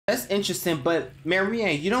That's interesting, but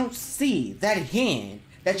Marianne, you don't see that hand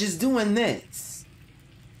that's just doing this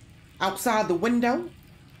outside the window?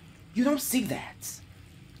 You don't see that.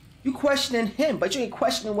 You questioning him, but you ain't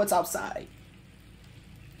questioning what's outside.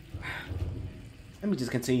 Let me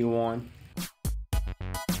just continue on.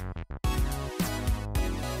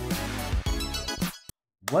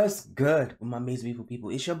 What's good with my amazing beautiful people?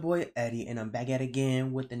 It's your boy Eddie, and I'm back at it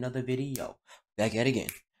again with another video. Back at it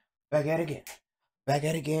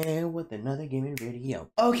again with another gaming video.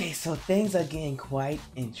 Okay, so things are getting quite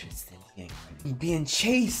interesting. Being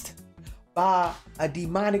chased by a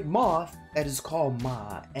demonic moth that is called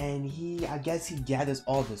Ma, and I guess he gathers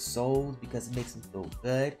all the souls because it makes him feel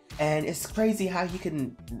good. And it's crazy how he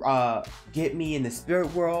can get me in the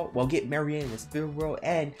spirit world, well, get Marianne in the spirit world,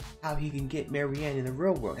 and how he can get Marianne in the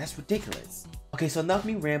real world. That's ridiculous. Okay, so enough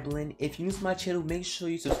me rambling. If you're new to my channel, make sure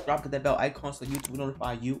you subscribe to that bell icon so YouTube will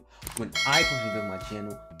notify you when I post a video on my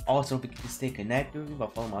channel. Also, don't forget to stay connected with me by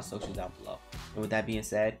following my socials down below. And with that being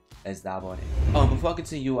said, let's dive on it. Before I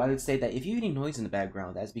continue, I would say that if you hear any noise in the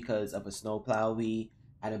background, that's because of a snowplow. We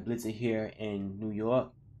had a blitzer here in New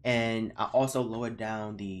York, and I also lowered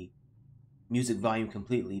down the music volume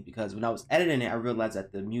completely because when I was editing it, I realized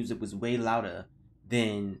that the music was way louder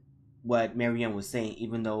than what Marianne was saying,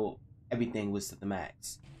 even though everything was to the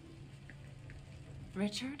max.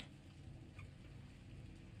 Richard?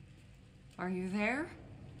 Are you there?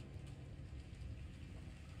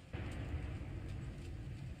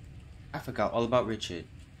 I forgot all about Richard.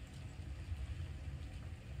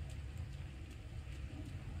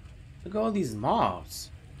 Look at all these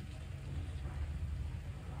mobs.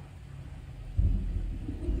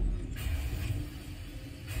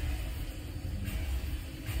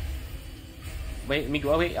 Wait, let me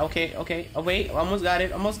go. Oh, wait, okay. Oh, wait, almost got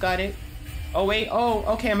it. Oh, wait,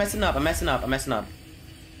 okay, I'm messing up.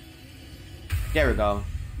 There we go.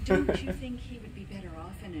 Don't you think he would be better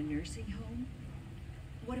off in a nursing home?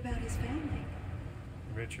 What about his family?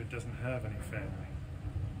 Richard doesn't have any family.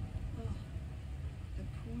 Oh, the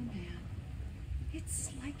poor man.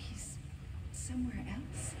 It's like he's somewhere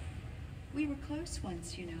else. We were close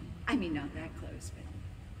once, you know. I mean, not that close,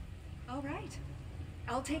 but... All right.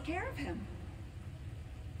 I'll take care of him.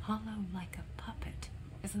 Hollow like a puppet.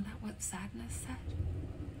 Isn't that what Sadness said?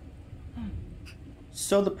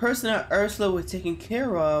 So the person that Ursula was taking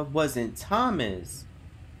care of wasn't Thomas.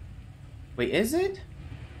 Wait, is it?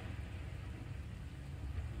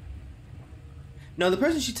 No, the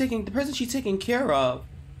person she's taking care of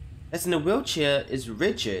that's in the wheelchair is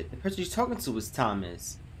Richard. The person she's talking to is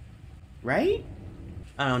Thomas. Right?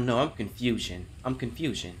 I don't know, I'm confusion.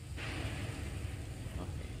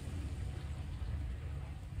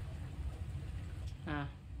 Okay.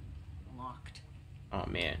 Locked. Oh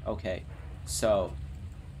man, okay. So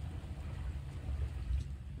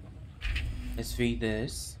let's read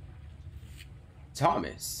this.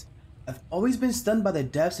 Thomas. I've always been stunned by the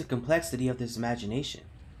depths and complexity of this imagination.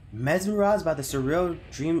 Mesmerized by the surreal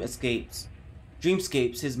dreamscapes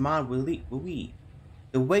his mind will weave.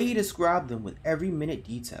 The way he described them with every minute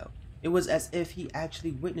detail, it was as if he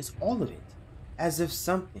actually witnessed all of it. As if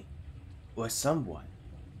something, or someone,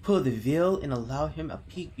 pulled the veil and allowed him a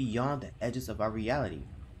peek beyond the edges of our reality.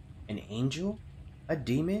 An angel? A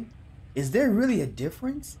demon? Is there really a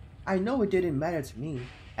difference? I know it didn't matter to me,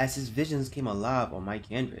 as his visions came alive on my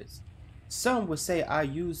canvas. Some would say I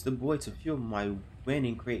used the boy to fuel my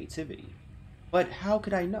winning creativity. But how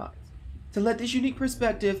could I not? To let this unique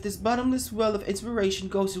perspective, this bottomless well of inspiration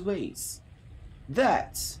go to waste.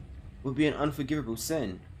 That would be an unforgivable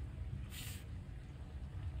sin.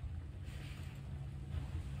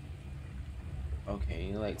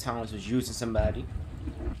 Okay, like Thomas was using somebody.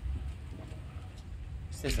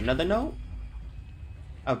 Is this another note?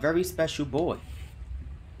 A very special boy.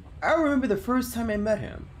 I remember the first time I met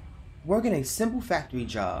him, working a simple factory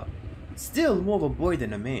job, still more of a boy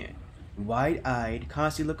than a man, wide-eyed,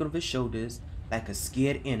 constantly looking over his shoulders like a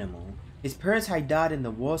scared animal. His parents had died in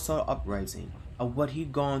the Warsaw Uprising, of what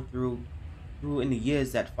he'd gone through in the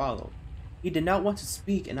years that followed. He did not want to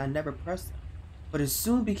speak, and I never pressed him, but it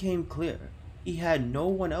soon became clear he had no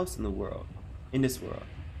one else in this world.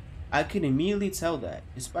 I could immediately tell that,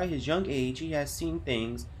 despite his young age, he had seen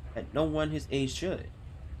things that no one his age should.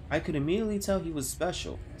 I could immediately tell he was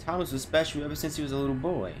special. Thomas was special ever since he was a little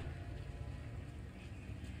boy.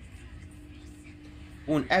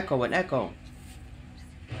 Ooh, an echo.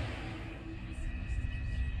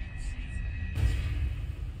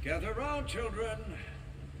 Gather round, children.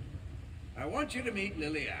 I want you to meet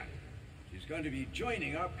Lillian. She's going to be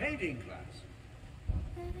joining our painting class.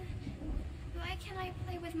 Why can't I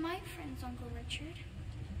play with my friends, Uncle Richard?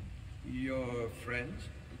 Your friends?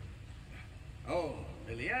 Oh,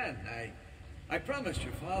 Lillian, I promised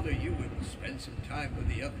your father you would spend some time with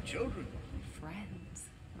the other children. Friends,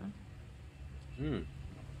 huh? Hmm.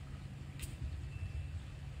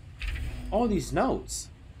 All these notes.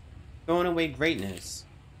 Throwing away greatness.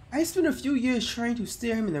 I spent a few years trying to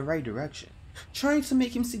steer him in the right direction, trying to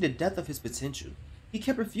make him see the depth of his potential. He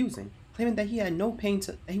kept refusing, claiming that he had no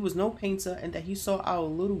painter, that he was no painter, and that he saw our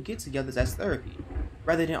little get-togethers as therapy,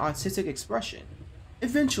 rather than artistic expression.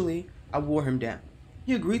 Eventually, I wore him down.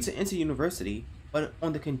 He agreed to enter university, but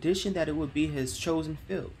on the condition that it would be his chosen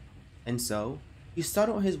field. And so, he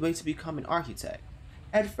started on his way to become an architect.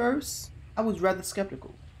 At first, I was rather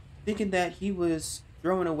skeptical, thinking that he was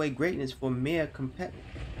throwing away greatness for mere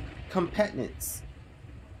competence.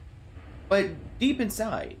 But deep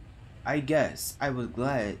inside, I guess I was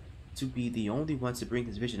glad to be the only one to bring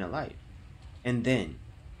his vision to life. And then,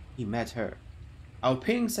 he met her. Our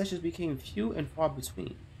painting sessions became few and far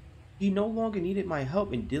between. He no longer needed my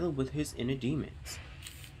help in dealing with his inner demons.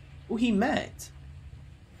 Who he met?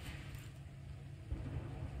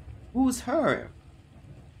 Who was her?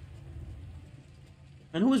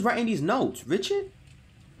 And who was writing these notes? Richard?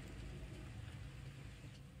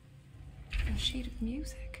 A sheet of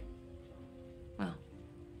music. Well,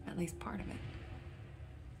 at least part of it.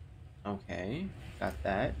 Okay, got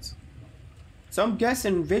that. So I'm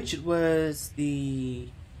guessing Richard was the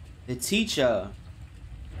teacher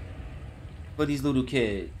for these little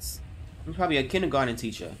kids. He's probably a kindergarten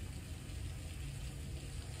teacher.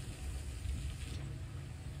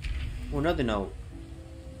 Oh, another note.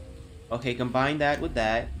 Okay, combine that with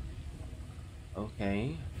that.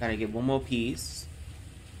 Okay, gotta get one more piece.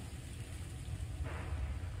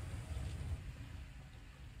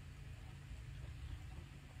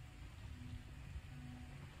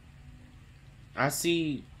 I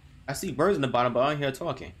see birds in the bottom, but I don't hear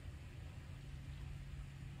talking.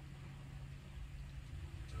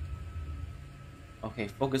 Okay,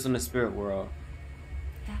 focus on the spirit world.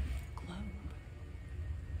 That globe.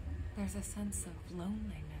 There's a sense of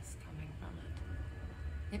loneliness coming from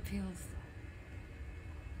it. It feels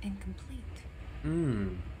incomplete.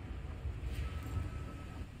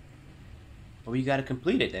 Well, we gotta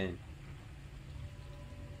complete it then.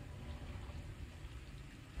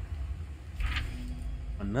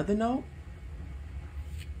 Another note?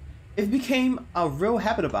 It became a real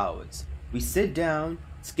habit of ours. We sit down,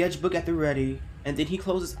 sketchbook at the ready, and then he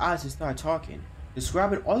closed his eyes and started talking,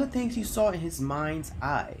 describing all the things he saw in his mind's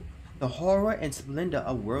eye, the horror and splendor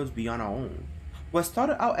of worlds beyond our own. What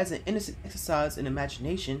started out as an innocent exercise in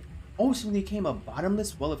imagination ultimately became a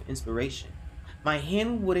bottomless well of inspiration. My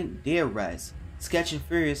hand wouldn't dare rest, sketching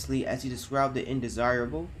furiously as he described the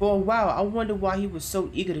indesirable. For a while, I wondered why he was so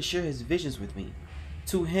eager to share his visions with me.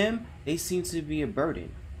 To him, they seemed to be a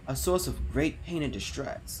burden, a source of great pain and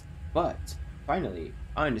distress. But, finally,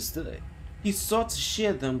 I understood. He sought to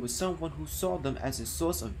share them with someone who saw them as a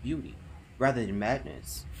source of beauty, rather than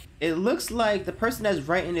madness. It looks like the person that's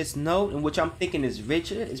writing this note, and which I'm thinking is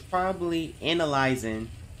Richard, is probably analyzing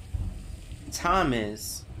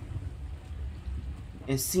Thomas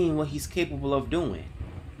and seeing what he's capable of doing.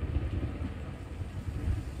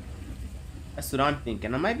 That's what I'm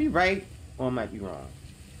thinking. I might be right, or I might be wrong.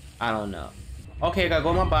 I don't know. Okay, I gotta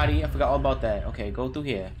go in my body. I forgot all about that. Okay, go through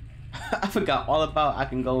here. I forgot all about I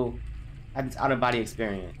can go have this out of body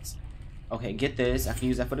experience. Okay, get this. I can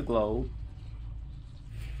use that for the globe.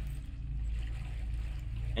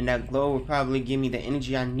 And that globe will probably give me the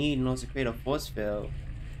energy I need in order to create a force field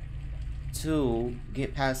to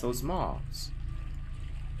get past those mobs.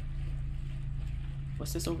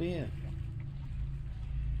 What's this over here?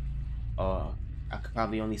 Oh, I could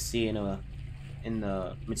probably only see in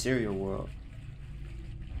the material world.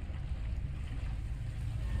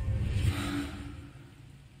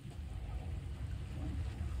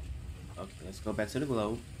 Okay, let's go back to the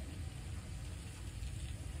globe.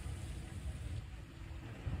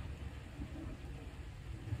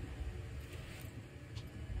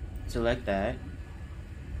 Select that.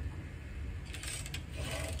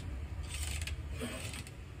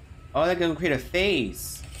 Oh, they're gonna create a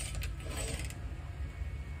phase.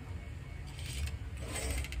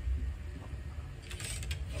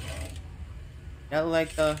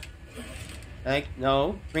 That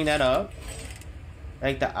no, bring that up.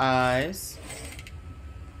 Like the eyes.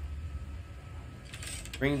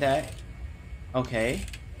 Bring that. Okay.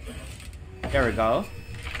 There we go.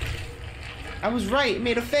 I was right, it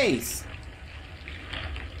made a face.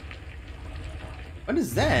 What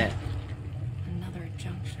is that? Another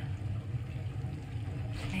junction.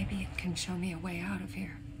 Maybe it can show me a way out of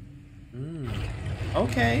here.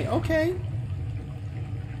 Okay, okay.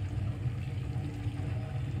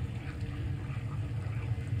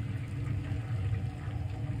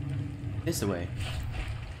 This the way.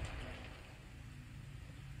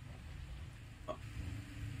 Oh.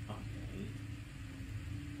 Okay.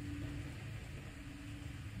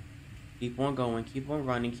 Keep on going, keep on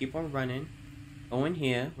running, keep on running. Go in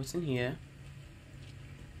here. What's in here?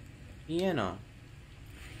 Piano.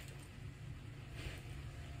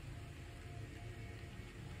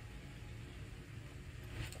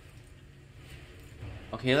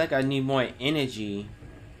 Okay, like I need more energy.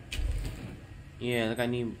 Yeah, like I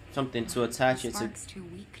need something to attach it to. Spark's too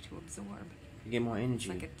weak to absorb. To get more It's energy.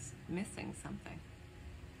 like it's missing something.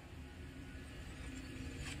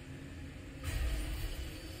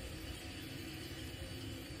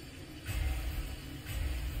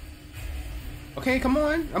 Okay, come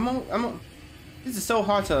on. I'm on. This is so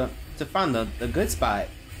hard to find the good spot.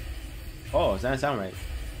 Oh, does that sound right?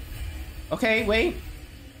 Okay, wait.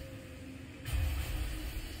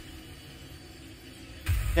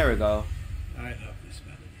 There we go. I love this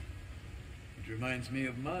melody. It reminds me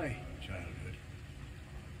of my childhood.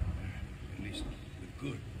 At least the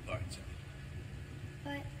good parts of it.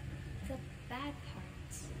 But the bad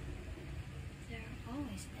parts, they're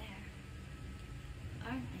always there,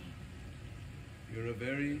 aren't they? You're a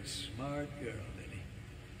very smart girl, Lily.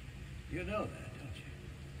 You know that, don't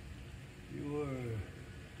you? You're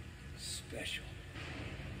special.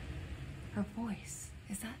 Her voice,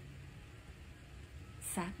 is that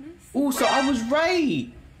sadness? Ooh, so I was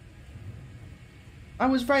right. I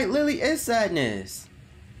was right. Lily is sadness.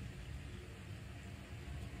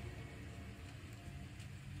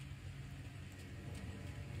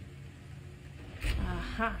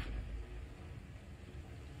 Aha.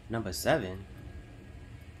 Number 7.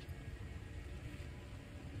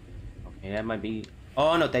 Okay, that might be. Oh,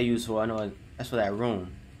 I know what they use for. I know that's for that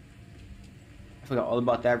room. I forgot all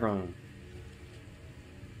about that room.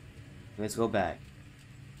 Let's go back.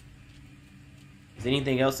 Is there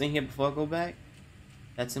anything else in here before I go back?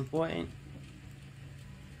 That's important.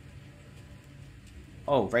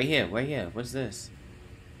 Oh, right here, right here. What's this?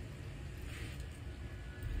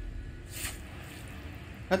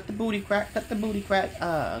 Cut the booty crack, cut the booty crack,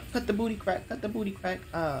 cut the booty crack, cut the booty crack,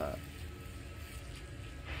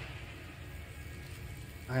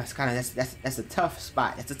 That's a tough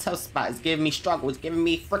spot. It's a tough spot. It's giving me struggle. It's giving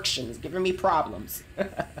me friction. It's giving me problems.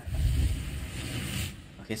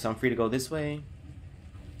 Okay, so I'm free to go this way.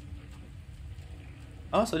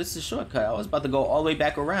 Oh, so this is a shortcut. I was about to go all the way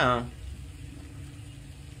back around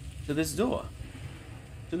to this door.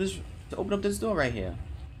 To open up this door right here.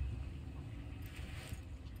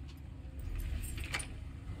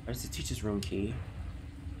 Where's the teacher's room key?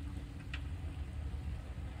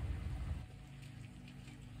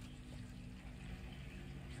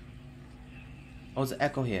 Oh, there's an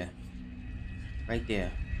echo here. Right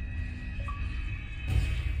there.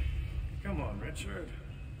 Come on, Richard.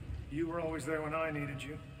 You were always there when I needed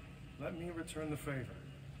you. Let me return the favor.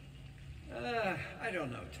 I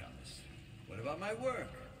don't know, Thomas. What about my work?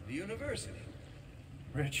 The university?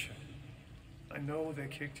 Richard, I know they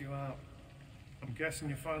kicked you out. I'm guessing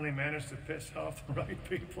you finally managed to piss off the right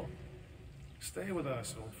people. Stay with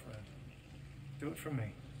us, old friend. Do it for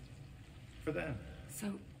me. For them.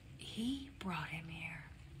 So he brought him here.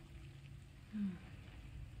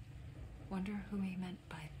 Wonder who he meant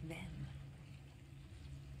by them.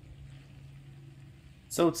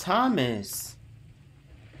 So Thomas,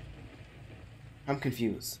 I'm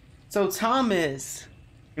confused. So Thomas,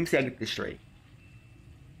 let me see if I get this straight.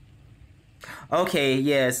 Okay,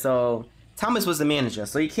 yeah, so Thomas was the manager,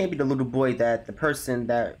 so he can't be the little boy that the person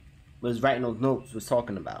that was writing those notes was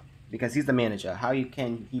talking about, because he's the manager. How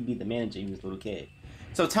can he be the manager? He was a little kid.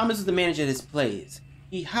 So Thomas was the manager of this place.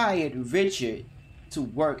 He hired Richard to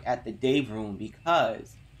work at the day room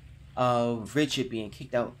because of Richard being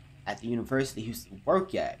kicked out at the university he used to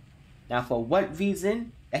work at. Now, for what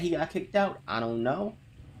reason that he got kicked out, I don't know.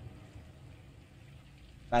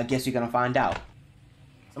 But I guess we're gonna find out.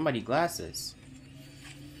 Somebody glasses.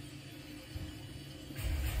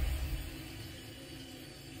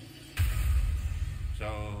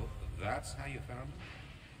 So that's how you found him?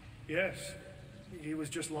 Yes. He was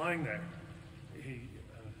just lying there. He,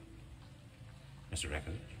 Mr.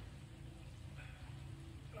 Echoes?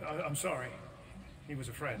 I'm sorry. He was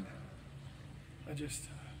a friend. I just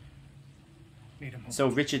need him. So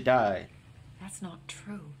Richard died. That's not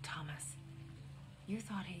true, Thomas. You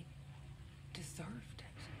thought he deserved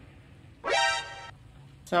it.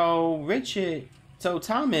 So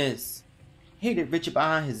Thomas hated Richard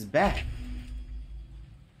behind his back.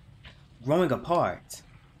 Growing apart.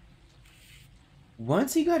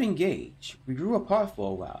 Once he got engaged, we grew apart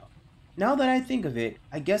for a while. Now that I think of it,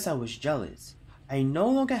 I guess I was jealous. I no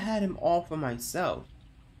longer had him all for myself.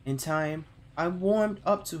 In time, I warmed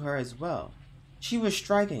up to her as well. She was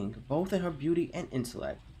striking, both in her beauty and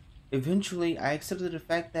intellect. Eventually, I accepted the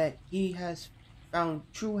fact that he has found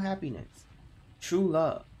true happiness, true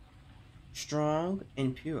love, strong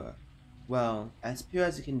and pure. Well, as pure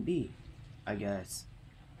as it can be, I guess.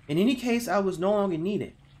 In any case, I was no longer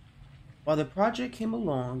needed. While the project came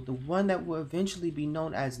along, the one that would eventually be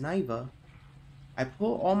known as Naiva, I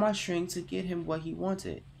pulled all my strings to get him what he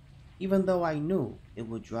wanted, even though I knew it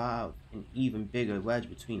would drive an even bigger wedge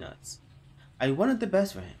between us. I wanted the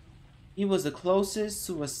best for him. He was the closest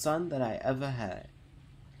to a son that I ever had.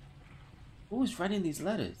 Who is writing these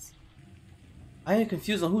letters? I am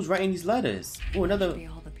confused on who's writing these letters. Oh, another. Should be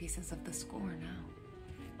all the pieces of the score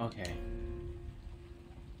now. Okay.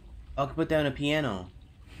 I can put that on a piano.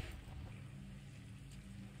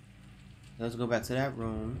 Let's go back to that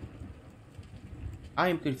room. I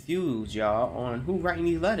am confused, y'all, on who writing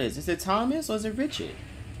these letters. Is it Thomas or is it Richard?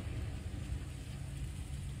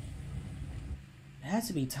 It has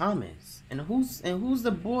to be Thomas. And who's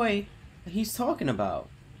the boy that he's talking about?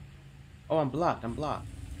 Oh, I'm blocked.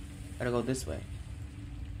 Gotta go this way.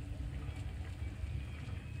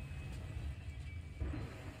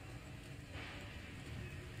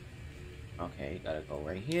 Okay, gotta go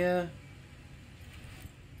right here.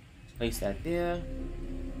 Place that there.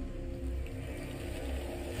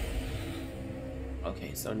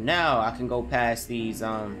 Okay, so now I can go past these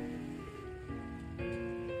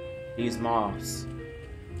moths.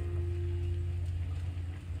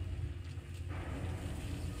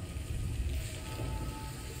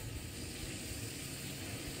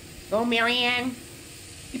 Go, Marianne.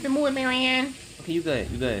 Keep it moving, Marianne. Okay, you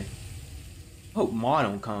good. Hope Ma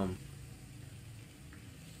don't come.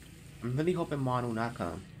 I'm really hoping Ma will not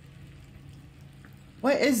come.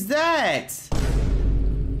 What is that?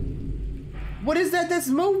 What is that that's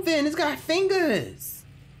moving? It's got fingers.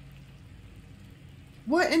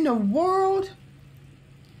 What in the world?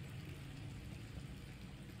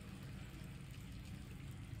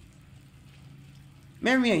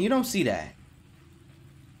 Marianne, you don't see that.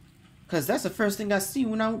 Cause that's the first thing I see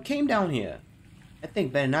when I came down here. I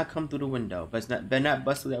think better not come through the window, but better not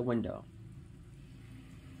bust through that window.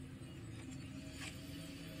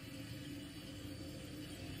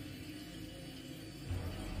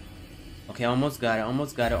 Okay, almost got it,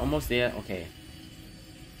 almost there. Okay.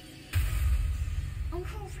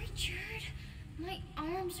 Uncle Richard, my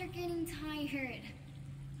arms are getting tired.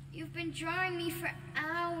 You've been drawing me for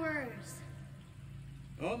hours.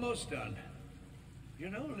 Almost done. You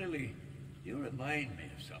know, Lily, you remind me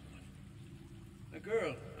of someone. A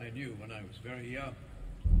girl I knew when I was very young.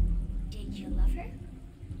 Did you love her?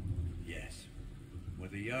 Yes.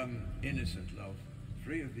 With a young, innocent love,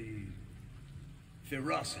 free of the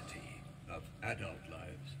ferocity of adult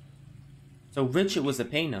lives. So Richard was a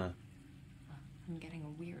painter. I'm getting a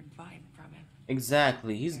weird vibe from him.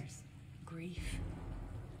 Exactly. There's grief,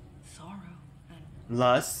 sorrow, and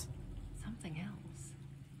lust. something else.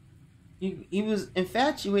 He was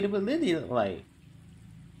infatuated with Lily, like,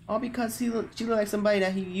 all because she looked like somebody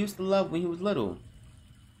that he used to love when he was little.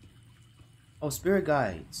 Oh, spirit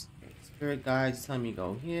guides. Spirit guides tell me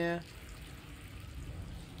go here.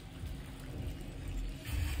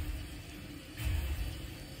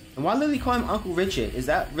 And why Lily call him Uncle Richard? Is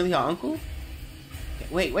that really her uncle?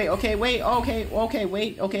 Okay, wait, okay, wait,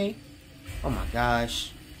 okay. Oh my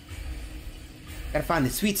gosh. Gotta find the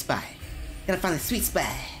sweet spot.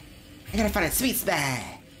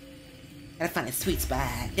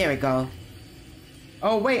 There we go.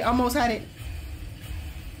 Oh wait, almost had it.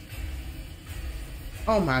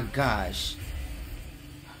 Oh my gosh.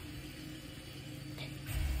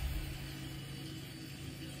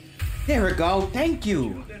 There we go. Thank you.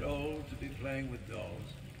 You're a bit old to be playing with dolls.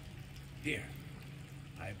 Here,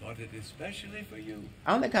 I bought it especially for you.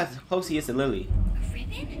 I don't think how close he is to Lily. A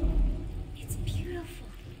ribbon? It's beautiful.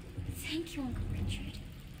 Thank you, Uncle Richard.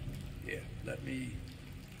 Here, let me...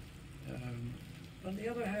 on the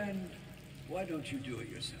other hand, why don't you do it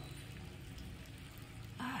yourself?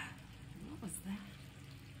 What was that?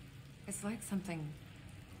 It's like something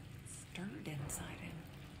stirred inside him.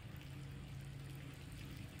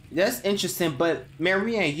 That's interesting, but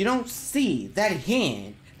Marianne, you don't see that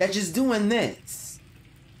hand that's just doing this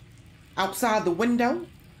outside the window?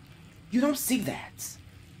 You don't see that.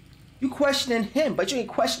 You questioning him, but you ain't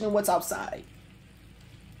questioning what's outside.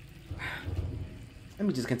 Let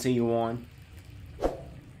me just continue on.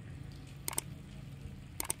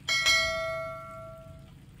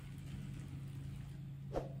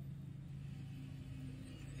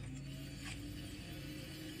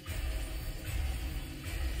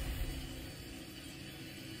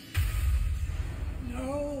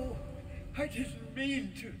 No! didn't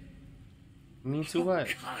mean to. Mean to what?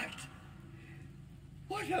 God.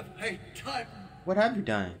 What have I done? What have you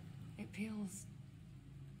done? It feels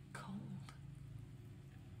cold.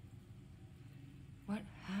 What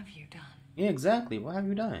have you done? Yeah, exactly. What have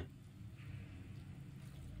you done?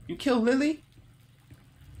 You killed Lily?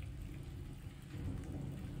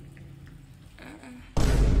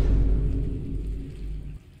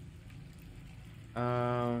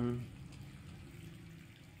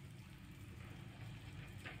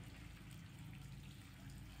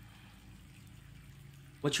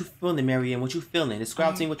 What you feeling, Marianne? What you feeling?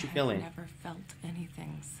 Describe to me what you feeling. I've never felt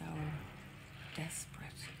anything so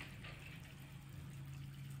desperate.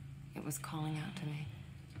 It was calling out to me.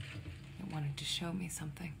 It wanted to show me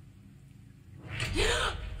something.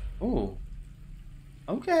 Oh.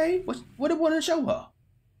 Okay. What it want to show her?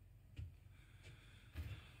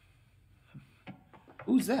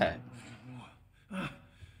 Who's that?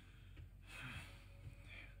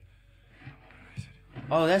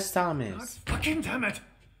 Oh, that's Thomas. God fucking damn it!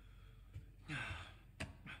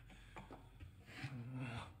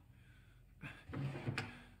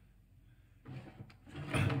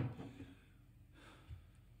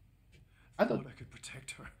 I thought I could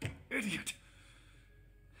protect her. Idiot!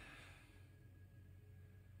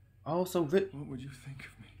 Oh, so Rip. What would you think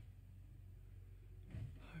of me?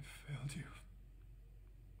 I failed you.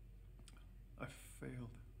 I failed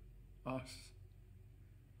us.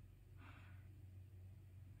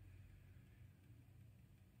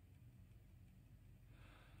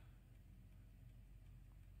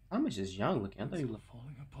 Thomas is young looking. I thought you It's look.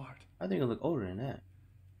 falling apart. I think you look older than that.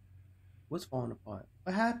 What's falling apart?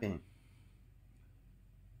 What happened?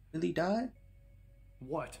 Lily died?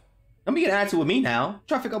 What? Let me get an attitude with me now.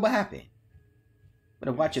 Try to figure out what happened.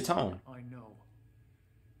 Better watch your tone. I know.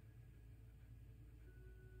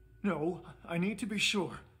 No, I need to be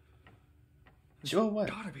sure. Sure what?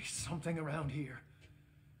 Gotta be something around here.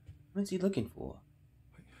 What is he looking for?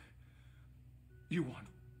 You want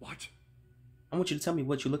what? I want you to tell me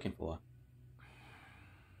what you're looking for.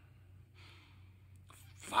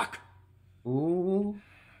 Fuck! Ooh.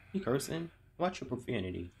 You cursing? Watch your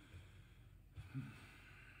profanity.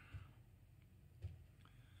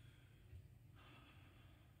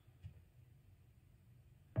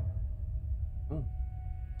 Ooh.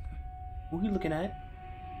 Who are you looking at?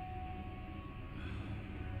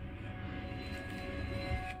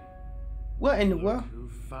 What in the world? You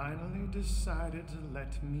finally decided to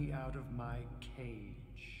let me out of my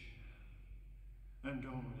cage. And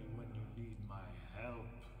only when you need my help.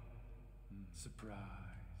 Surprise.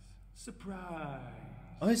 Surprise.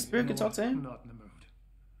 Oh, his spirit can You know talk to what? him? I'm not in the mood.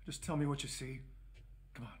 Just tell me what you see.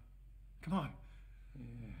 Come on. Come on.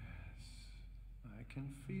 Yes. I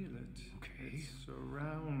can feel it. Okay. It's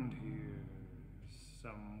around here.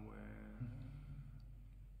 Somewhere.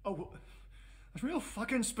 Oh, well, that's real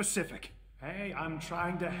fucking specific. Hey, I'm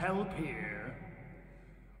trying to help here.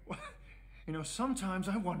 Well, you know, sometimes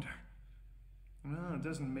I wonder. Well, it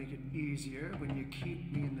doesn't make it easier when you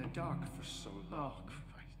keep me in the dark for so long.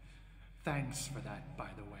 Thanks for that, by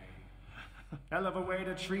the way. Hell of a way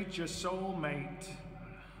to treat your soulmate.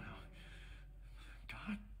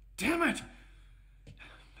 God damn it!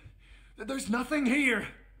 There's nothing here.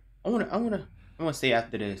 I wanna stay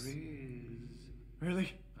after this. There is.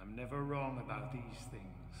 Really? I'm never wrong about these things.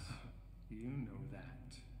 You know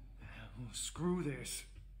that. Well, screw this.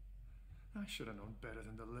 I should have known better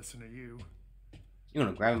than to listen to you. You're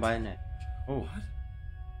gonna grab him by the neck. Oh. What?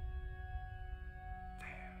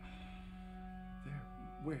 There.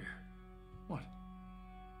 Where? What?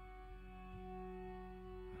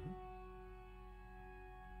 Huh?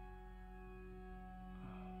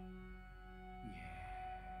 Oh.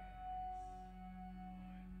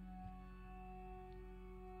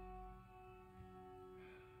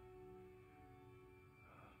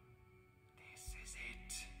 Yes. This is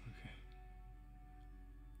it. Okay.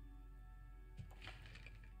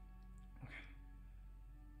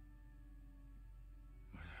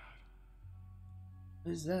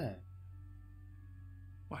 What is that?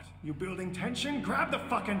 What? You building tension? Grab the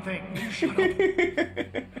fucking thing! You shut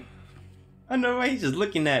up! I know, right? He's just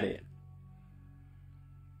looking at it.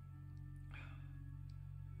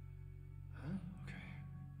 Huh? Okay.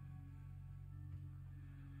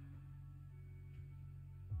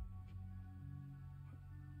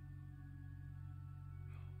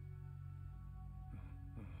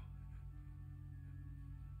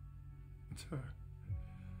 It's her.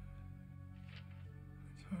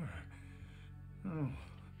 It's her. No.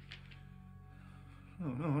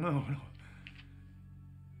 No.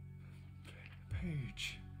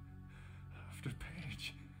 Page. After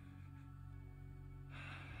page.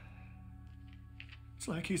 It's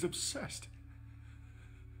like he's obsessed.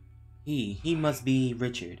 He must be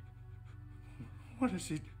Richard. What is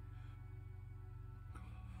he?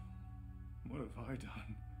 What have I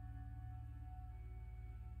done?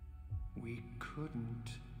 We couldn't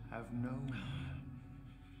have known.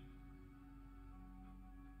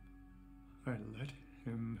 I let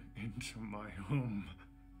him into my home.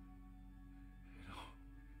 You know,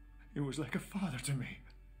 he was like a father to me.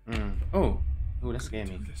 Oh, that scared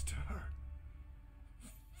me. Do this to her.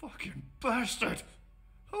 Fucking bastard!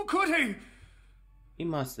 How could he? He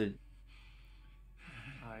must have.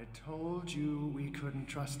 I told you we couldn't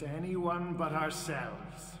trust anyone but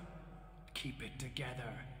ourselves. Keep it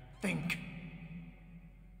together. Think.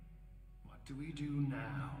 What do we do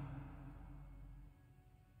now?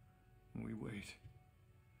 We wait.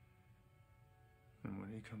 And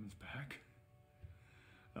when he comes back,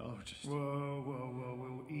 I'll just...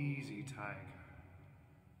 Whoa, easy, Tiger.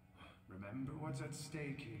 Remember what's at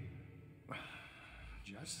stake here.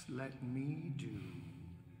 Just let me do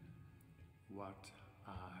what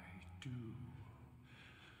I do.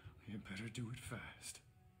 You better do it fast.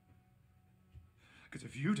 Because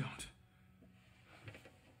if you don't,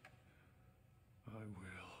 I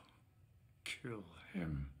will kill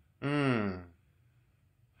him.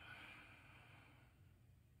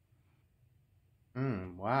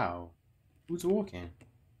 Wow. Who's walking?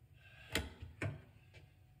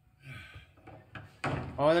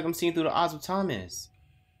 Oh, look, I'm seeing through the eyes of Thomas.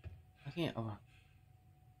 I can't. Oh.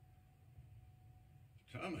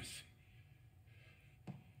 Thomas.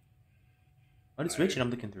 Oh, it's Richard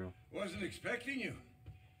I'm looking through. Wasn't expecting you.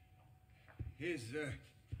 Is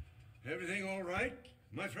everything all right,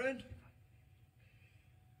 my friend?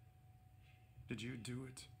 Did you do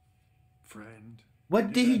it, friend?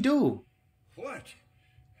 What did he do? What?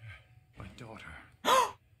 My daughter.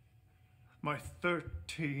 My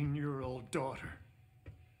 13-year-old daughter.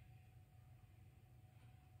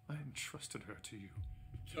 I entrusted her to you.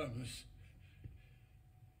 Thomas.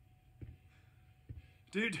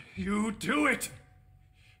 Did you do it?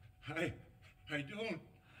 I don't.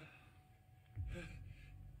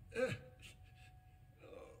 I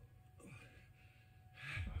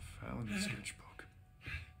found the sketchbook.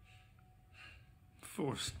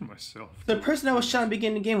 Forced myself. The person that was shot in the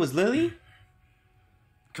beginning of the game was Lily?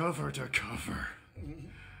 Cover to cover.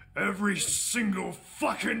 Every single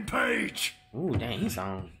fucking page! Ooh, dang, he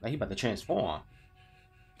sounds like he about to transform.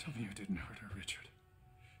 Tell me you didn't hurt her, Richard.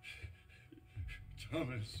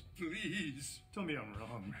 Thomas, please. Tell me I'm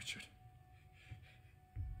wrong, Richard.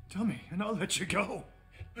 Tell me, and I'll let you go.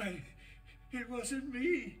 It wasn't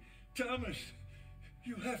me. Thomas,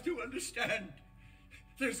 you have to understand.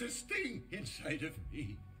 There's this thing inside of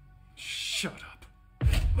me. Shut up.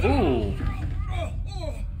 Ooh.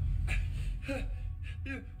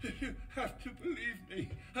 You have to believe me.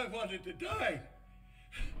 I wanted to die.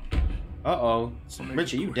 Uh-oh.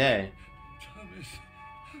 Richard, you dead. Thomas,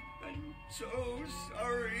 I'm so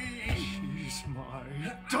sorry. She's my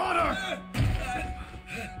daughter!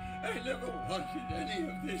 I never wanted any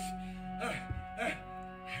of this. I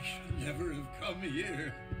should never have come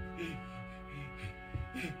here.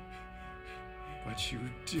 But you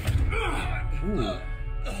did. Ooh.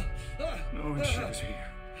 Knowing she was here.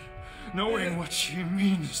 Knowing what she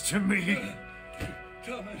means to me.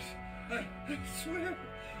 Thomas, I swear,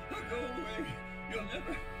 I'll go away. You'll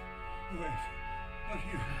never... Wait, what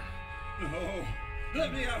you... No, let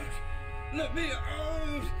me out. Let me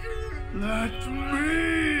out. Let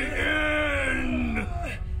me in.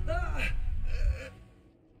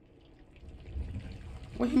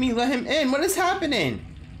 What do you mean, let him in? What is happening?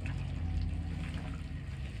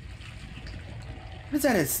 What is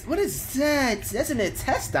that? What is that? That's an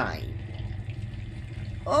intestine.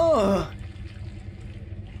 Oh.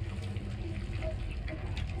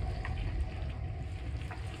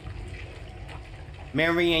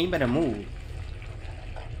 Marianne, you better move.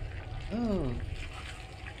 Oh.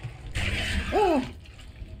 Oh.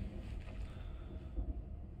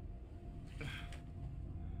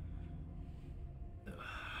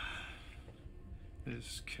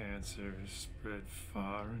 This cancer has spread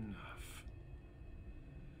far enough.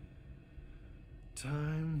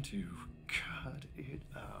 Time to cut it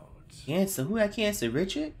out. Cancer? Who had cancer?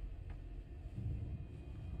 Richard?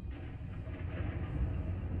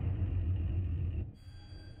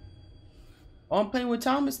 Oh, I'm playing with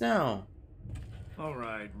Thomas now. All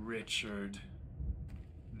right, Richard.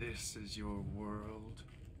 This is your world.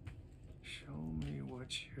 Show me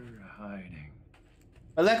what you're hiding.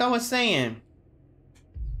 But like I was saying,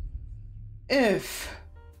 if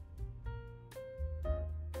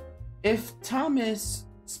Thomas'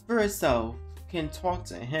 spirit self can talk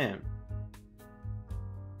to him,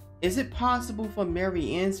 Is it possible for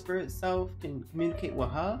Mary Ann's spirit self can communicate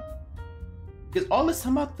with her? Because all this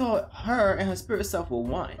time I thought her and her spirit self were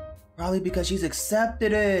one. Probably because she's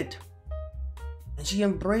accepted it. And she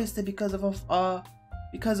embraced it because of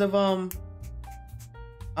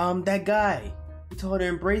that guy who told her to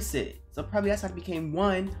embrace it. So probably that's how it became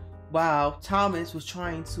one, while Thomas was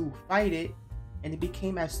trying to fight it, and it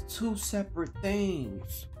became as two separate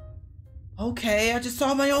things. Okay, I just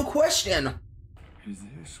solved my own question. Is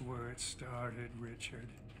this where it started, Richard?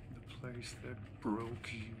 The place that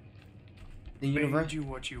broke you? The universe? Made you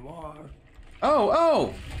what you are?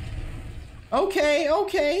 Oh! Okay.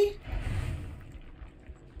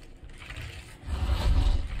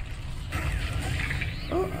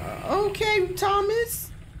 Okay,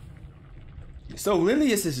 Thomas. So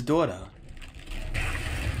Lily is his daughter.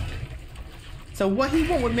 So what he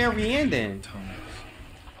want with Mary Ann then? Thomas,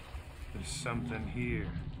 there's something here.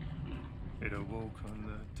 It awoke on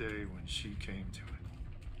the day when she came to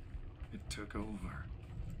it. It took over.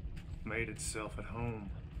 Made itself at home.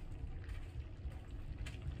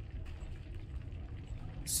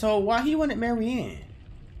 So why he wanted Mary Ann?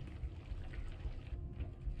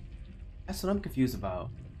 That's what I'm confused about.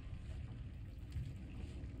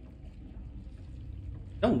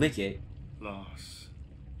 Don't lick it. Loss.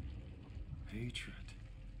 Hatred.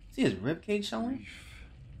 See his ribcage showing? Grief.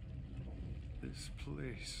 This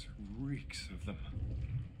place reeks of them.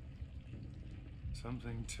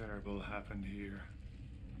 Something terrible happened here.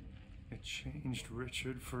 It changed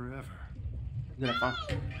Richard forever. You gonna find?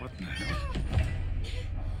 What the hell?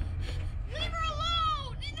 Leave her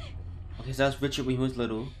alone! Okay, so that's Richard when he was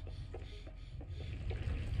little.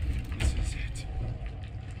 This is it.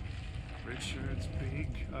 Richard's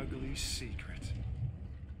big, ugly secret.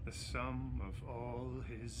 The sum of all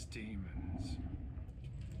his demons.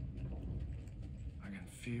 I can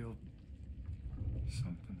feel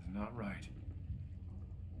something's not right.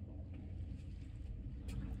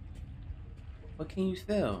 What can you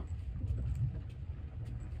feel?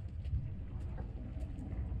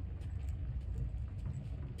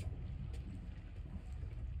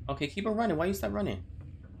 Okay, keep it running. Why you stop running?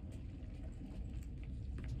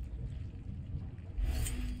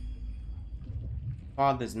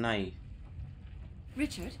 Father's knife.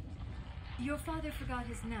 Richard, your father forgot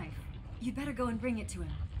his knife. You better go and bring it to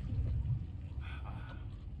him.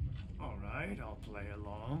 All right, I'll play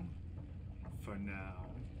along. For now.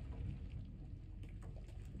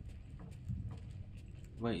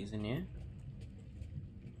 Wait, is it in?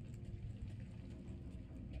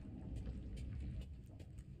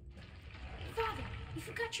 Father, you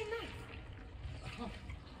forgot your knife. Oh,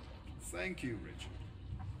 thank you, Richard.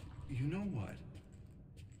 You know what?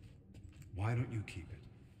 Why don't you keep it?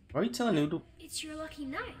 Why are you telling Noodle? It's your lucky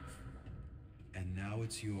knife. And now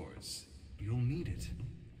it's yours. You'll need it.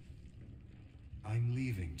 I'm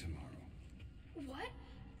leaving tomorrow. What?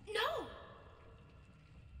 No!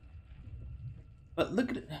 But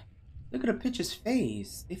look at the picture's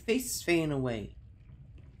face. Their face is fading away.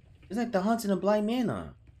 It's like the haunting of Blind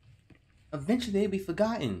Manor. Eventually they'll be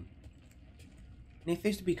forgotten. And their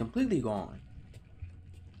face will be completely gone.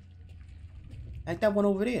 Like that one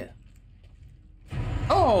over there.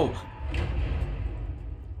 Oh!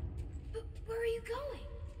 But where are you going?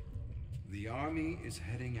 The army is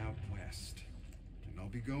heading out west, and I'll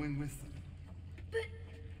be going with them. But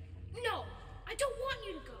no, I don't want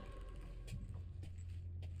you to go.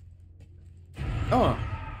 Oh!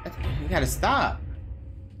 You gotta stop.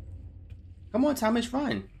 Come on, Thomas,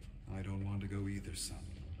 run. I don't want to go either, son.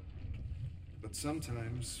 But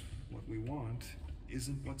sometimes what we want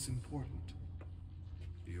isn't what's important.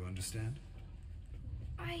 Do you understand?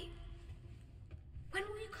 When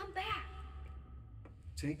will you come back?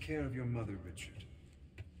 Take care of your mother, Richard.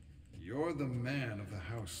 You're the man of the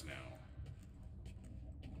house now.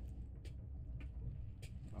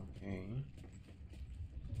 Okay.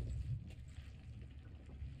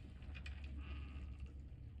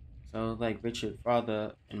 So, like, Richard's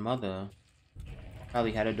father and mother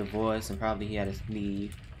probably had a divorce and probably he had to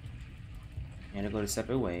leave. He had to go to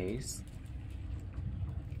separate ways.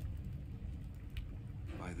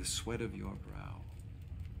 By the sweat of your brow.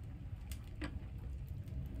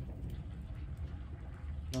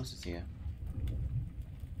 What else is here?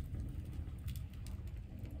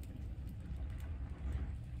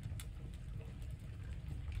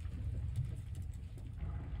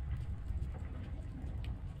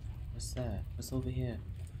 What's that? What's over here?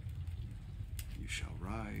 You shall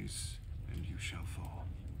rise, and you shall fall.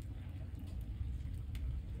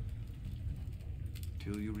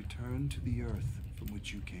 Till you return to the earth from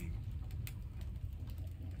which you came.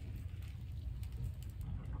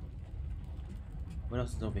 What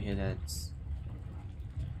else is over here that's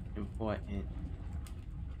important?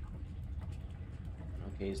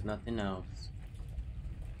 Okay, there's nothing else.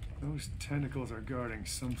 Those tentacles are guarding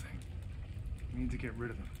something. We need to get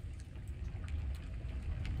rid of them.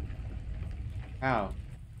 How?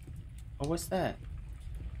 Oh, what's that?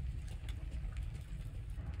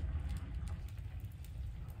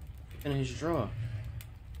 In his drawer.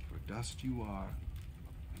 For dust you are,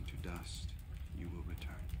 and to dust you will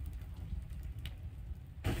return.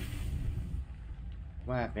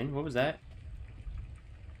 What happened? What was that?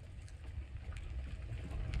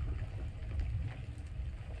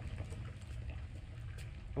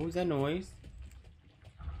 What was that noise?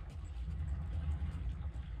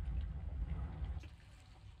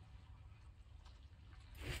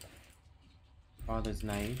 Father's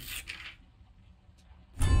knife.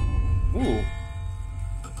 Ooh.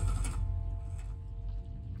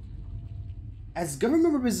 As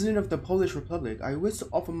government representative of the Polish Republic, I wish to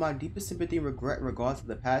offer my deepest sympathy and regret in regards to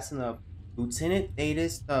the passing of Lieutenant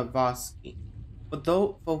Thaddeus Stavovsky.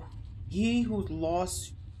 For he who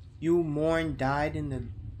lost you mourn died in the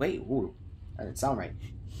ooh, that didn't sound right.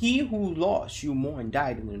 He who lost you mourn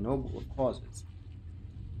died in the noble of causes.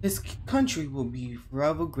 His country will be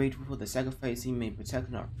forever grateful for the sacrifice he made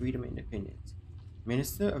protecting our freedom and independence.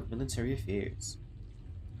 Minister of Military Affairs.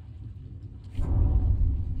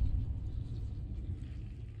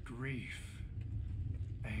 Grief.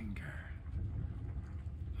 Anger.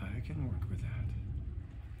 I can work with that.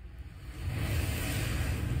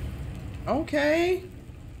 Okay.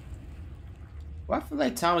 Well, I feel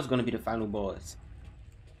like Tower's gonna be the final boss.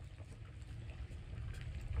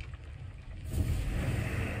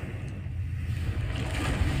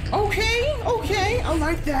 Okay, I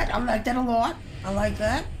like that. I like that a lot. I like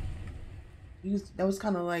that. That was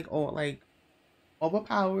kind of like,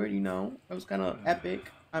 overpowered, you know. That was kind of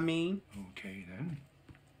epic. I mean, Okay then.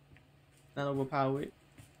 not overpowered.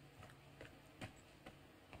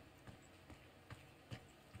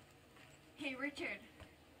 Hey, Richard.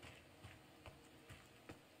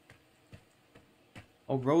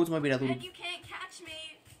 Oh, Rose might be that little. And you can't catch me.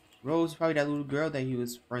 Rose is probably that little girl that he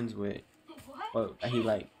was friends with. What? Or that he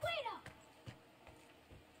like. Wait up.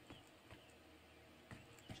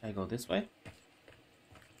 Should I go this way?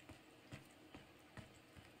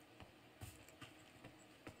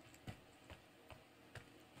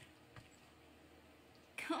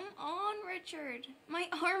 Come on, Richard. My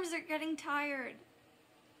arms are getting tired.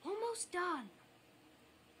 Almost done.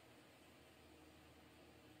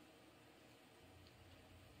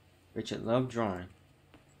 Richard loved drawing.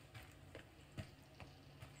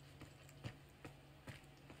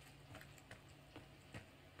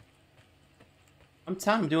 I'm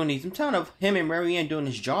tired of doing these. I'm tired of him and Marianne doing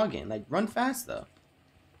this jogging. Like, run faster.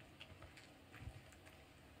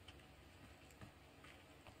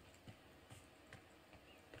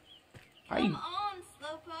 Come on,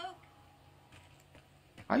 Slowpoke.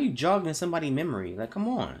 How are you jogging somebody's memory? Like, come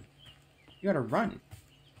on. You gotta run.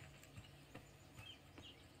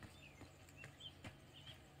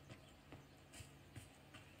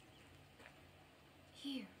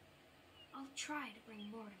 Here, I'll try to bring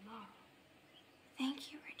more tomorrow.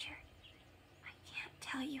 Thank you, Richard. I can't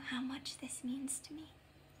tell you how much this means to me.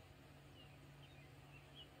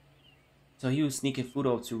 So he was sneaking food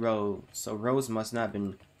over to Rose. So Rose must not have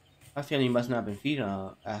been... I feel he must not have been feeding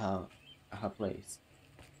her at her place.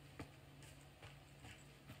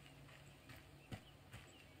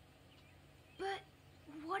 But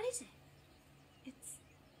what is it? It's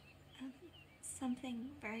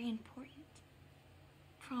something very important.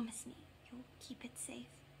 Promise me you'll keep it safe.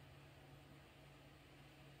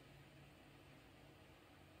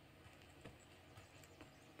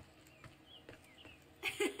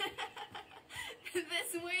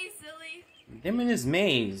 This way, silly. Them in this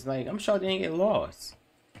maze. Like, I'm sure they ain't get lost.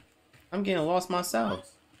 I'm getting lost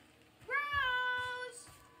myself. Rose!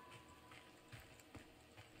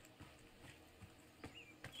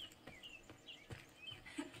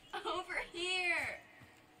 Over here.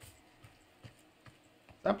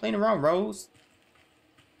 Stop playing around, Rose.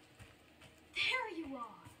 There you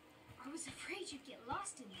are. I was afraid you'd get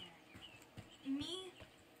lost in there. Me?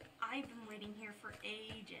 I've been waiting here for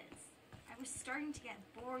ages. I was starting to get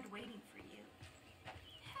bored waiting for you.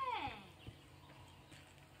 Hey!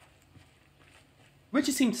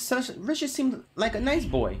 Richard seemed like a nice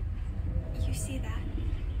boy. You see that?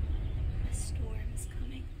 A storm's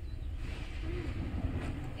coming.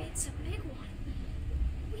 It's a big one.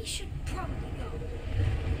 We should probably go.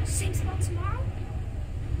 Same spot tomorrow?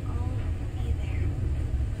 I'll be there.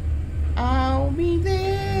 I'll be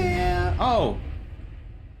there. Oh.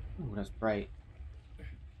 Ooh, that's bright.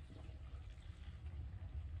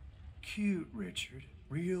 cute, Richard.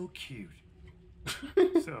 Real cute.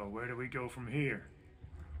 So, where do we go from here?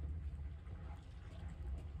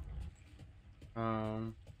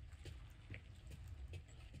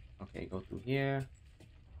 Okay, go through here.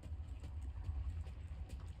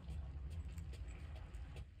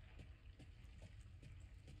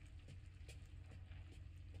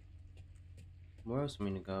 Where else do we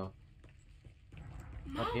need to go?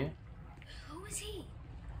 Mom, Up here? who is he?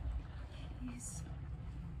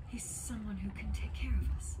 He's someone who can take care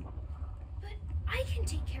of us. But I can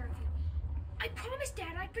take care of you. I promised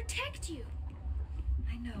Dad I'd protect you.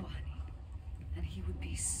 I know, honey. And he would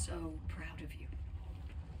be so proud of you.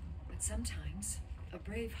 But sometimes, a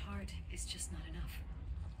brave heart is just not enough.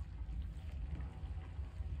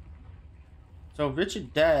 So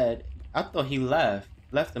Richard dad, I thought he left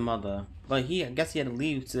the mother, but I guess he had to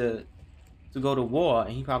leave to go to war,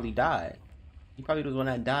 and he probably died. He probably was the one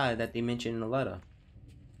that died that they mentioned in the letter.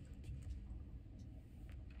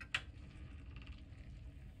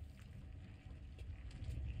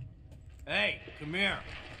 Hey, come here.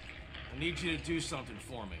 I need you to do something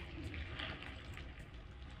for me.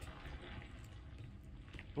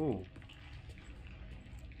 Ooh.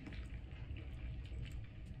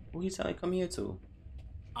 Who he's telling come here to?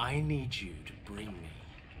 I need you to bring me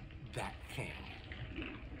that thing.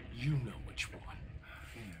 You know which one.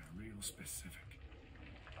 Yeah, real specific.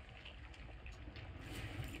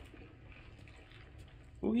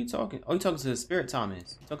 Who he talking? Oh, he talking to the spirit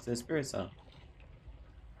Thomas. He talking to the spirit self.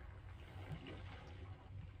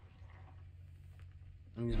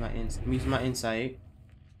 Let me use my insight.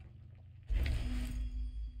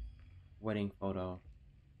 Wedding photo.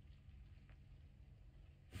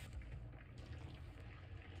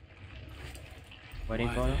 Wedding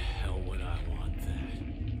Why photo? the hell would I want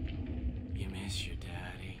that? You miss your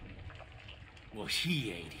daddy? Well,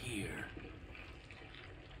 he ain't here.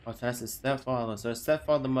 Oh, so that's his stepfather. So his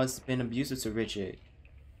stepfather must have been abusive to Richard.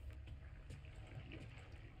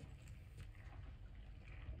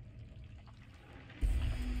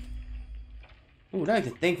 Ooh, that's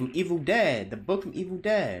the thing from Evil Dead. The book from Evil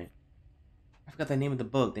Dead. I forgot the name of the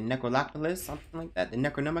book. The Necrolopolis, something like that. The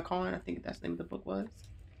Necronomicon, I think that's the name of the book was.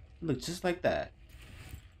 It looked just like that.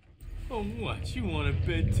 Oh, what? You want a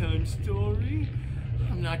bedtime story?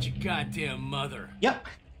 I'm not your goddamn mother. Yep.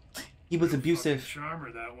 He was abusive.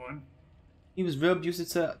 Charmer, that one. He was real abusive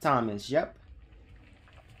to Thomas. Yep.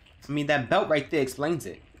 I mean, that belt right there explains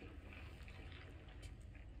it.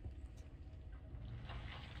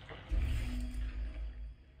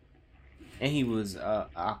 And he was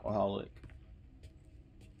alcoholic.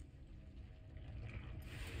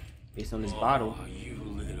 Based on this bottle. Oh, you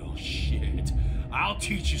little shit. I'll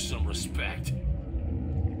teach you some respect.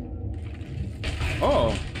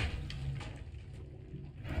 Oh.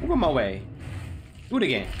 Move on my way. Do it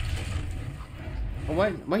again. Oh, why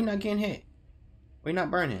you not getting hit? Why you not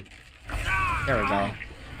burning? There we go. What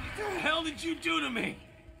the hell did you do to me?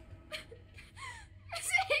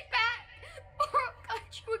 Say back, or I'll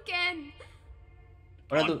cut you again.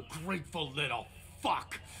 What I do? Ungrateful little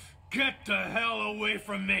fuck. Get the hell away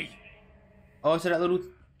from me. Oh, so that little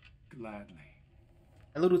Gladly.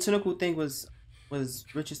 tentacle thing was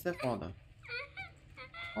Richard's stepfather.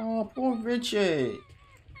 Oh, poor Richard.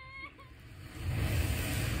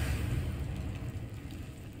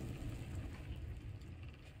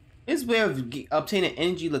 His way of obtaining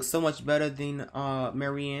energy looks so much better than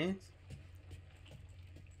Marianne's.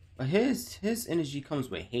 But his energy comes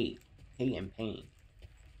with hate and pain.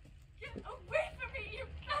 Get away from me, you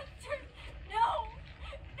bastard! No!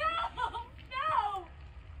 No! No!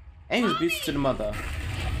 And he was abusive to the mother.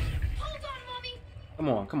 Hold on, Mommy. Come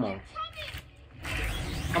on, come on.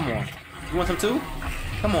 Coming. Come on. You want some too?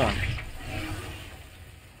 Come on.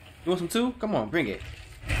 You want some too? Come on, bring it.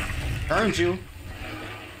 Earned you.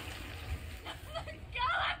 Let go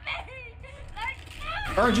of me! Let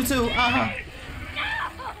go! Earned you too. Uh-huh.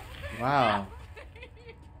 No! Wow.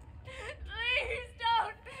 Please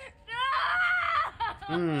don't!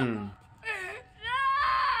 No! Hmm. No!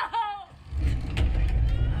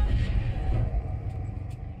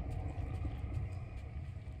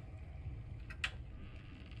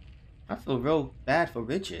 I feel real bad for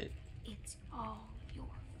Richard. It's all your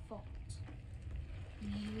fault.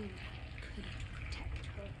 You couldn't protect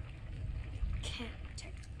her. Can't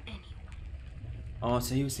protect anyone. Oh,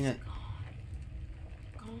 so he was saying that.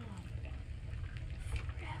 Gone.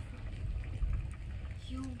 Forever.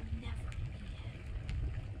 You'll never be him.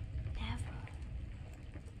 Never.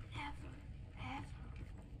 Never. Ever.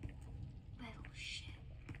 Little shit.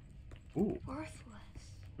 Ooh. Worthless.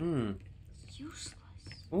 Hmm. Useless.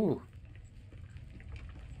 Ooh.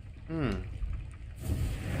 Hmm.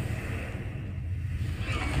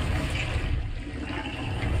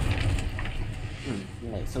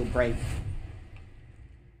 so bright.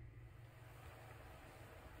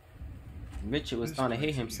 Richard was starting to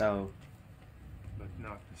hate himself. But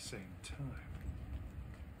not at the same time.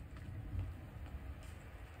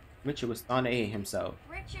 Richard was starting to hate himself.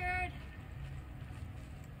 Richard!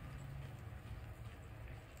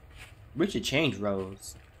 Richard changed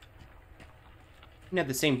Rose. He not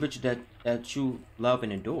the same Richard that you love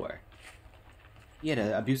and adore. He had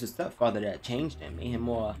an abusive stepfather that changed him, made him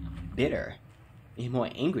more bitter, made him more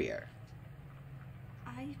angrier.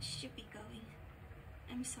 I should be going.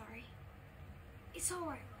 I'm sorry. It's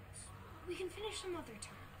alright, Rose. We can finish some other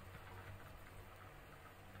time.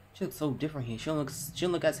 She looks so different here. She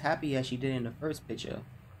don't look as happy as she did in the first picture.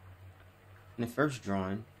 In the first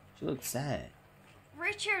drawing, she looked sad.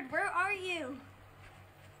 Richard, where are you?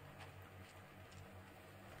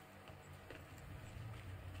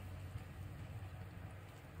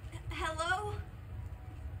 Hello?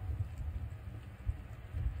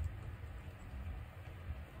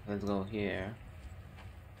 Let's go here.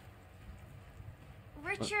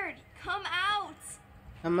 Richard, come out!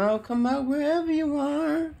 Come out wherever you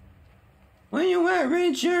are. Where you at,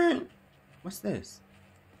 Richard? What's this?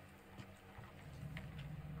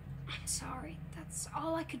 I'm sorry. That's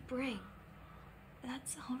all I could bring.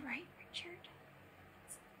 That's all right, Richard.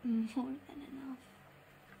 It's more than enough.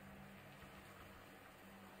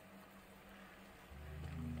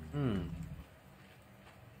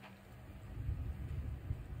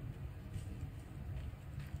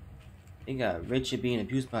 They got Richard being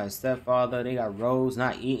abused by his stepfather. They got Rose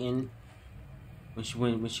not eating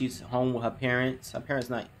when she's home with her parents. Her parents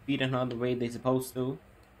not feeding her the way they supposed to.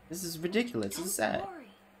 This is ridiculous. This is sad. Don't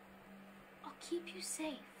worry. I'll keep you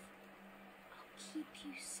safe. I'll keep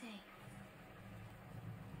you safe.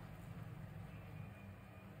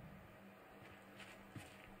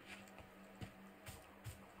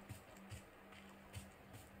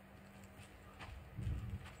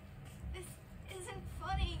 This isn't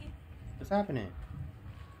funny. What's happening?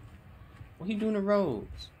 What he doing to Rose?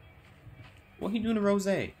 What he doing to Rose?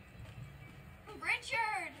 Richard!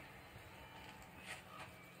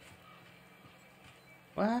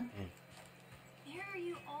 What happened? Here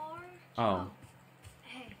you are. Oh.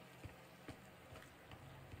 Hey.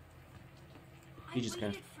 You just I got.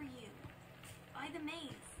 waited for you. By the maze.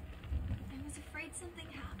 I was afraid something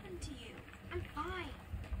happened to you. I'm fine.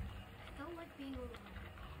 I don't like being alone.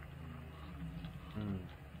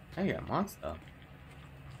 Hey, you're a monster.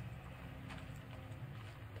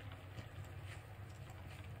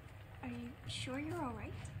 Are you sure you're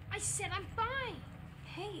alright? I said I'm fine!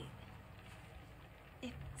 Hey,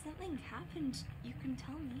 if something happened, you can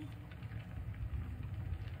tell me.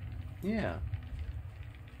 Yeah.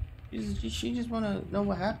 She just want to know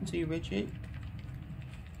what happened to you, Richard.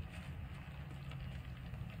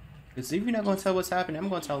 Because if you're not going to tell what's happening, I'm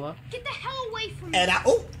going to tell her. Get the hell away from me! And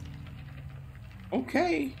oh!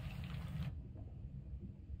 Okay.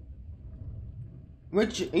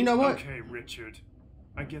 Richard, you know what? Okay, Richard.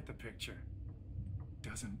 I get the picture.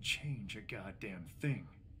 Doesn't change a goddamn thing.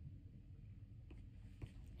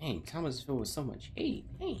 Hey, Thomas is filled with so much hate.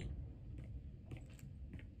 Hey.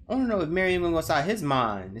 I want to know if Miriam went outside his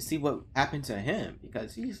mind to see what happened to him.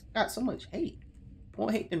 Because he's got so much hate.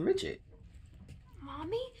 More hate than Richard.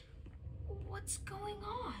 Mommy? What's going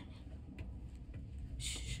on?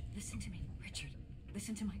 Shh, listen to me, Richard.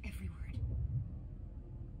 Listen to my every word.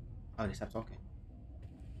 Oh, they stopped talking.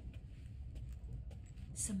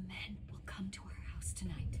 Some men will come to our house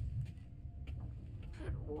tonight.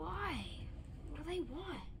 But why? What do they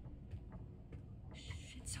want?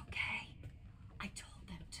 Shh, it's okay. I told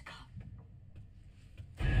them to come.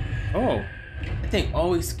 Oh, that thing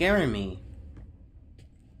always scaring me.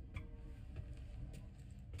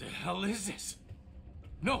 The hell is this?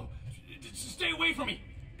 No! Stay away from me!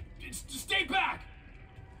 Stay back!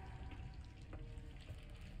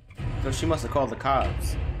 So she must have called the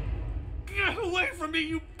cops. Get away from me,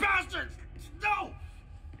 you bastards! No!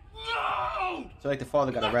 No! So like the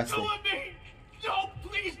father got arrested. Let go of me! No,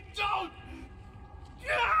 please don't!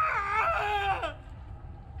 Ah!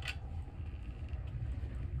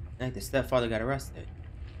 Like the stepfather got arrested.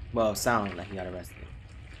 Well, it sounded like he got arrested.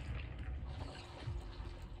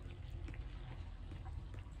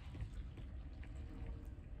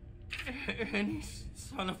 Any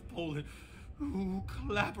son of Poland who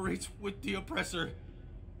collaborates with the oppressor.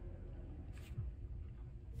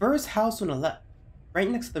 First house on the left, right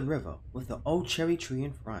next to the river, with the old cherry tree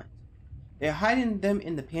in front. They're hiding them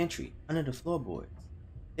in the pantry, under the floorboards.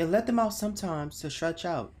 They let them out sometimes to stretch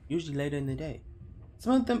out, usually later in the day.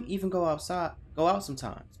 Some of them even go out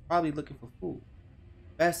sometimes, probably looking for food.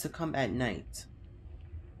 Best to come at night.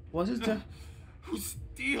 Was it the... who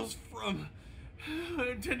steals from,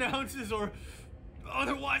 denounces, or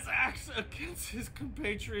otherwise acts against his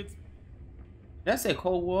compatriots. Did I say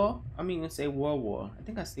Cold War? I mean, say World War. I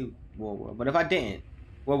think I said World War, but if I didn't,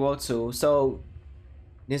 World War II. So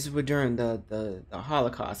this was during the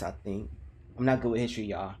Holocaust, I think. I'm not good with history,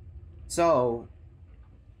 y'all. So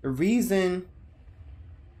the reason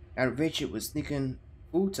that Richard was sneaking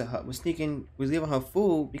food to her, was giving her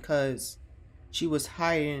food because she was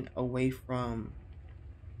hiding away from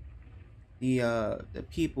the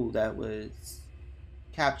people that was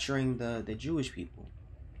capturing the Jewish people.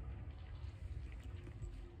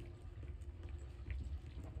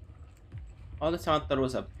 All the time I thought it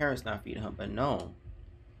was her parents not feeding her, but no.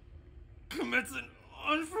 Commits an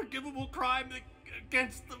unforgivable crime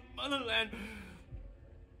against the motherland.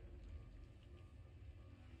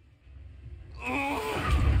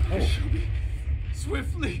 Oh. She'll be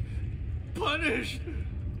swiftly punished.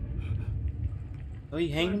 So he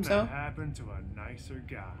hanged himself? That happened to a nicer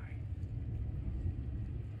guy.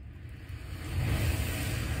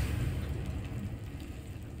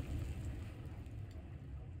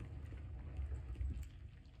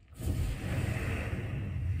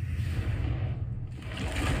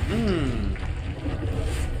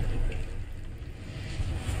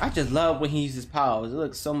 I just love when he uses powers. It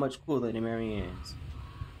looks so much cooler than Marianne's.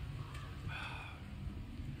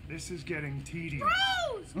 This is getting tedious.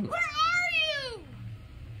 Rose! Where are you?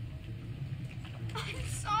 I'm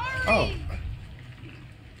sorry. Oh.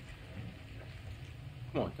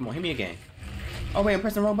 Come on, hit me again. Oh wait, I'm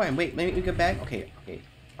pressing the wrong button. Wait, let me get back. Okay.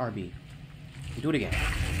 RB. Do it again.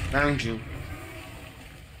 Round you.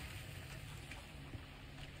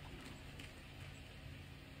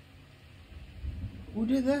 Who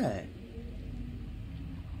did that?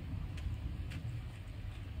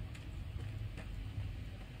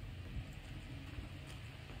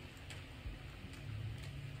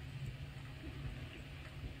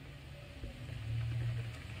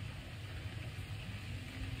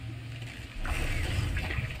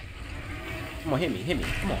 Come on, hit me.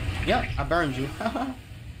 Come on. Yep, I burned you. You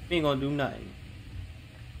ain't gonna do nothing.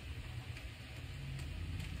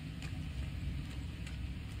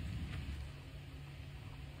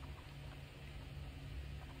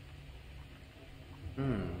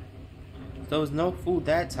 There was no food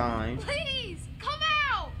that time. Please, come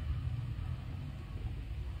out!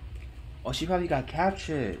 Oh, she probably got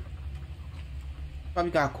captured.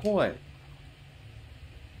 Probably got caught.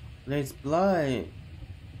 There's blood.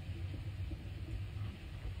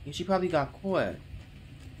 Yeah, she probably got caught.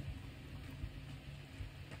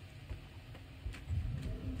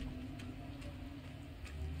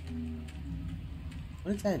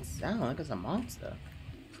 What does that sound like? It's a monster.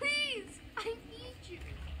 Please, I need you.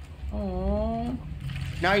 Aww.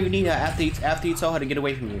 Now you need her after you told her to get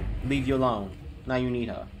away from you. Leave you alone. Now you need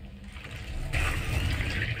her.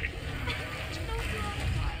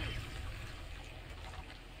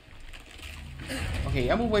 Okay,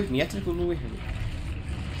 I'm away from you. You have to move away from me.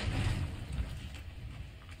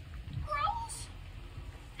 Rose?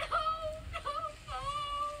 No.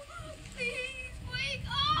 Please, wake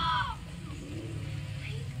up.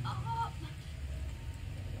 Wake up.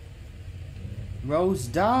 Rose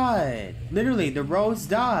died. Literally, the Rose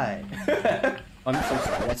died. I'm so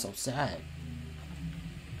sorry. That's so sad.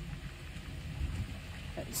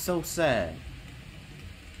 That's so sad.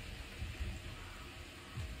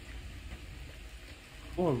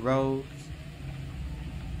 Poor Rose.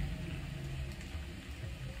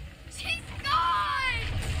 She's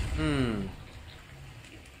gone.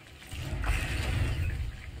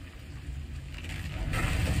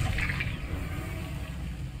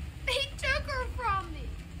 They took her from me.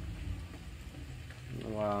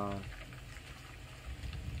 Wow.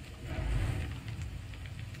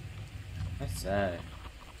 That's sad.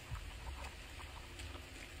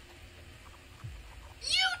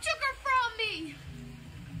 You took her from me.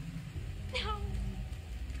 No.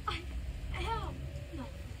 No.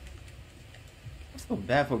 I feel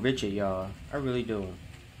bad for Richard, y'all. I really do.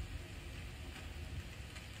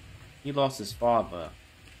 He lost his father.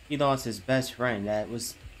 He lost his best friend that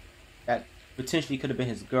potentially could have been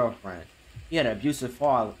his girlfriend. He had an abusive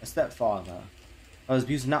father, a stepfather. That was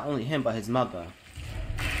abusing not only him but his mother.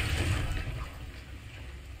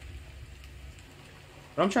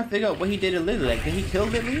 But I'm trying to figure out what he did to Lily. Like, did he kill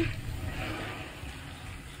Lily?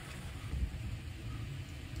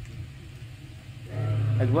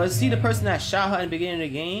 Like, was he the person that shot her in the beginning of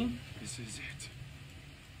the game? This is it.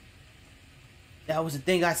 That was the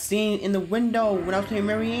thing I seen in the window when I was playing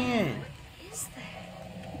Marianne. What is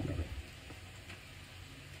that?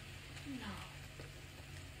 No.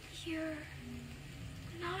 You're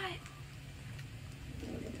not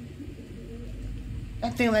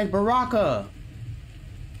That thing like Baraka.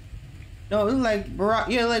 No, it was like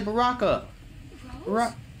Baraka. Yeah, like Baraka.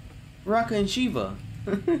 Baraka and Shiva.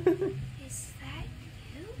 Is that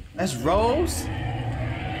you? That's Rose?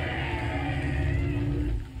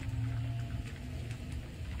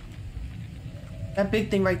 That big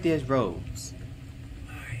thing right there is Rose.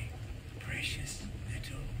 My precious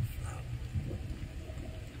little flower.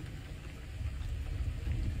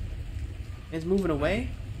 It's moving away?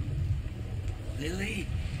 Lily?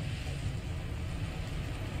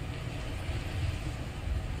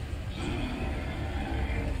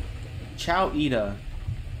 Chow Eater.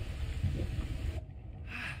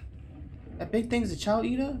 That big thing's a Chow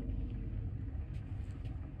Eater?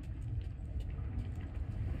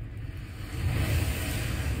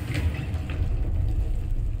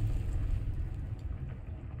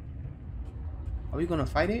 Are we gonna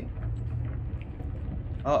fight it?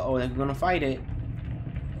 Uh-oh, they're gonna fight it.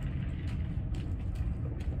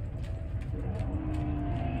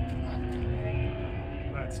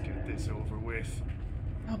 Let's get this over with.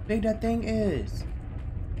 How big that thing is.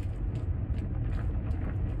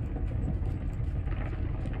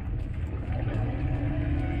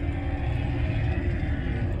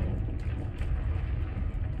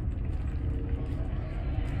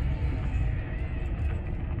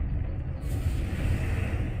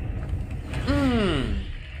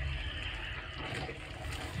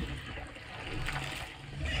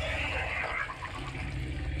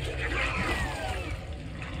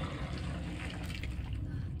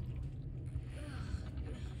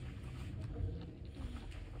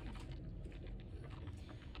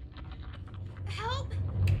 Help!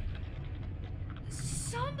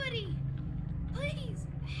 Somebody! Please,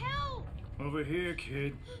 help! Over here,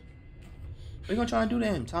 kid. What are you gonna try and do to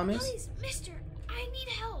him, Thomas? Please, mister, I need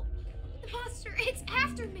help. The monster, it's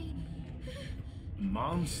after me.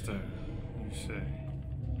 Monster, you say?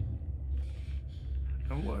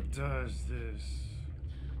 And what does this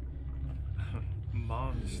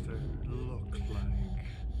monster look like?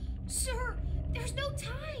 Sir, there's no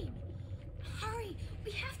time. Hurry,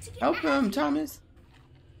 we have to get Help out. him, Thomas.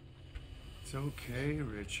 It's okay,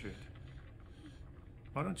 Richard.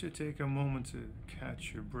 Why don't you take a moment to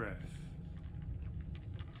catch your breath?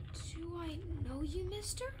 Do I know you,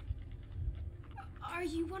 mister? Are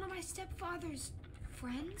you one of my stepfather's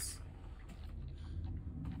friends?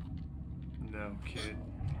 No, kid.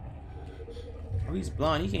 Oh, he's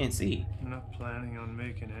blind. He can't see. I'm not planning on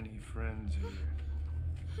making any friends here.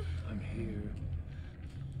 I'm here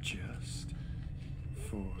just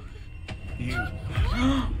for you.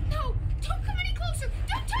 No, don't come any closer.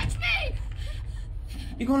 Don't touch me.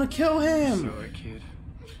 You're gonna kill him. Sorry, kid.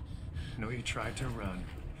 I know you tried to run,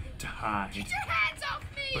 to hide. Get your hands off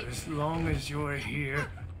me. But as long as you're here,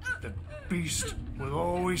 the beast will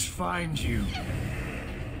always find you.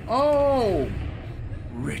 Oh.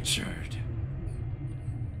 Richard.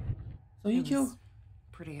 So he It killed. was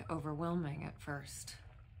pretty overwhelming at first.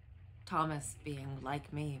 Thomas being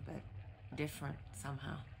like me, but different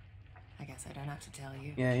somehow. I guess I don't have to tell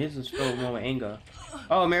you. Yeah, his was filled more with anger.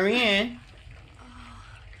 Oh, Marianne.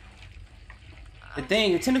 The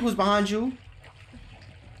thing, the tentacles behind you.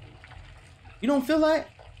 You don't feel that?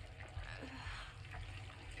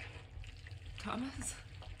 Thomas?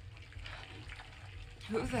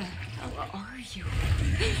 Who the hell are you?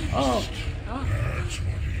 Oh.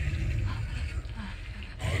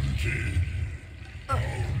 Undead.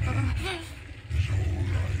 His whole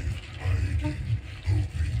life hiding,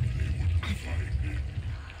 hoping they wouldn't find him.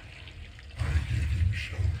 I gave him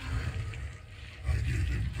shelter. I gave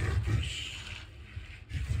him purpose.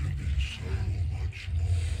 He could have been so much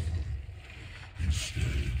more.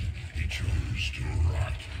 Instead, he chose to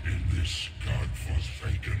rot in this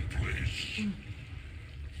godforsaken place.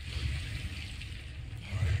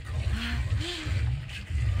 I call myself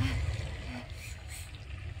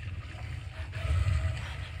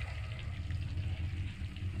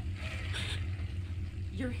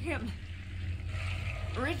You're him.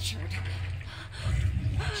 Richard.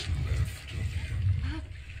 what's left of him.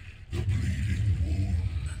 The bleeding wound.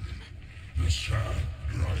 The sap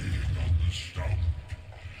drying on the stump.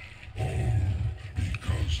 All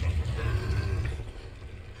because of her.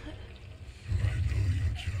 I know you,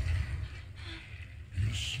 child. You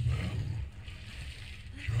smell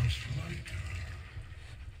just like her.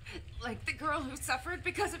 Like the girl who suffered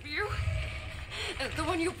because of you? The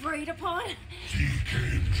one you preyed upon? She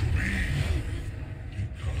came to me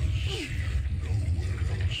because she had nowhere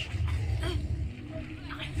else to go.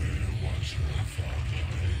 Where was her father?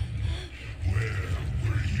 Where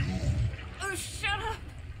were you? Oh, shut up!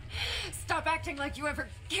 Stop acting like you ever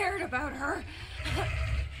cared about her.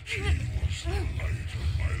 She was the light of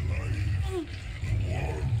my life, the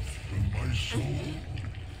warmth of my soul.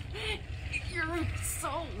 Your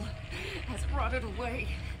soul has rotted away.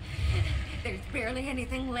 There's barely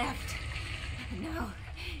anything left. Now,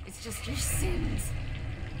 it's just your sins.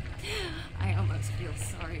 I almost feel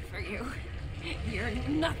sorry for you. You're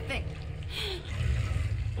nothing.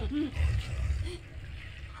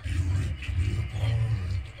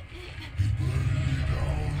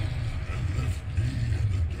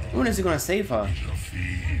 When is he gonna save her?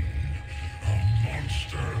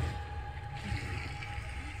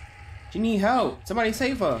 She need help. Somebody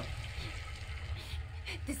save her.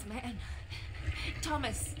 This man,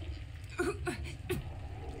 Thomas.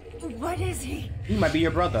 What is he? He might be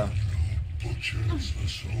your brother. Butchers the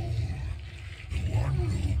soul, the one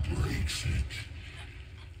who breaks it.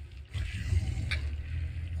 But you,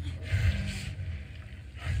 yes,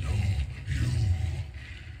 I know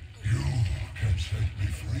you can set me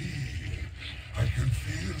free. I can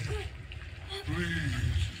feel it.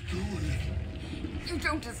 Please do it. You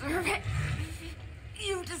don't deserve it.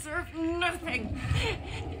 You deserve nothing.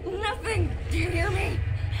 Nothing. Do you hear me?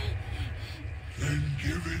 Then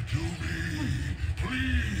give it to me,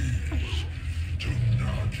 please. Do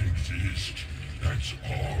not exist. That's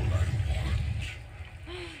all I want.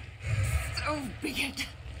 So be it.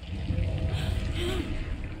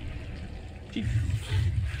 Do you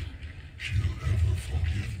think she'll ever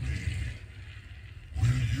forgive me?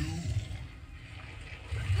 Will you?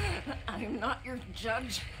 I'm not your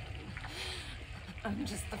judge. I'm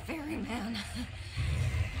just the ferryman.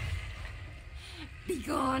 Be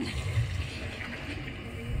gone.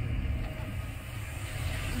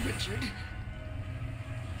 Richard.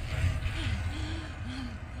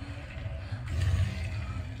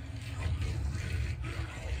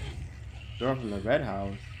 Girl from the red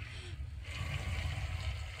house.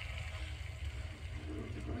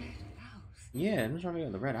 Red house. Yeah, I'm trying to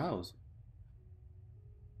get the red house.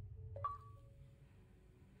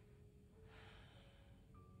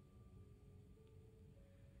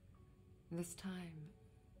 This time,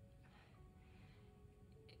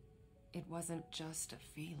 it wasn't just a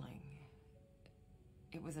feeling.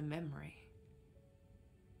 It was a memory.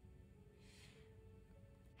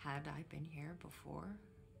 Had I been here before?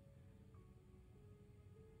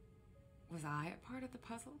 Was I a part of the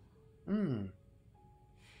puzzle?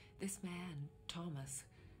 This man, Thomas,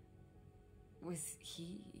 was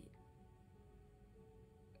he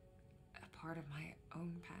a part of my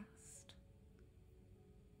own past?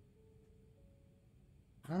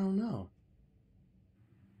 I don't know.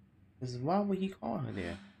 This is why would he call her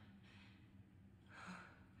there?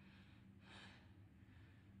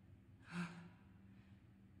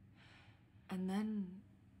 And then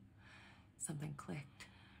something clicked.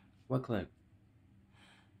 What clicked?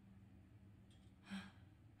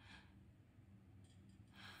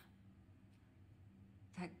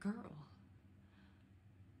 That girl.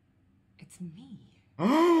 It's me.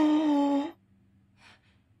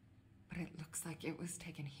 But it looks like it was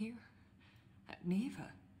taken here, at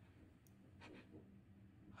Neva.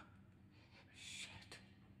 Shit.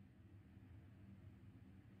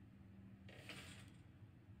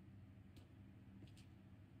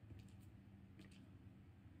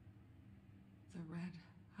 The red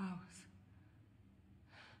house.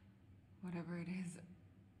 Whatever it is,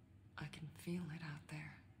 I can feel it out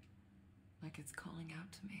there. Like it's calling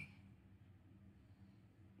out to me.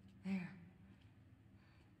 There.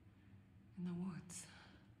 In the woods.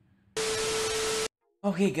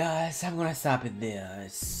 Okay guys, I'm gonna stop it there.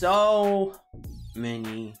 So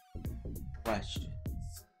many questions.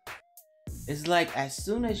 It's like as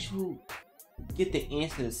soon as you get the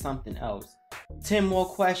answer to something else, 10 more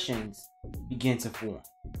questions begin to form.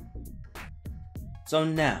 So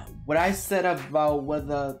now, what I said about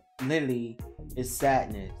whether Lily is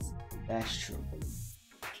sadness, that's true.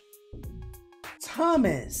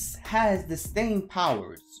 Thomas has the same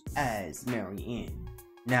powers as Mary Ann.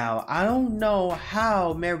 Now, I don't know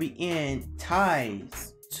how Mary Ann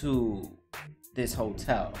ties to this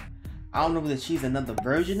hotel. I don't know whether she's another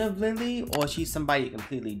version of Lily or she's somebody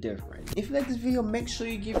completely different. If you like this video, make sure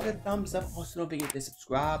you give it a thumbs up. Also, don't forget to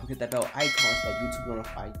subscribe, hit that bell icon so that YouTube will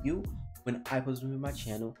notify you when I post on my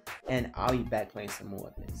channel. And I'll be back playing some more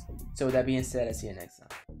of this. So with that being said, I'll see you next time.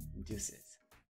 Deuces.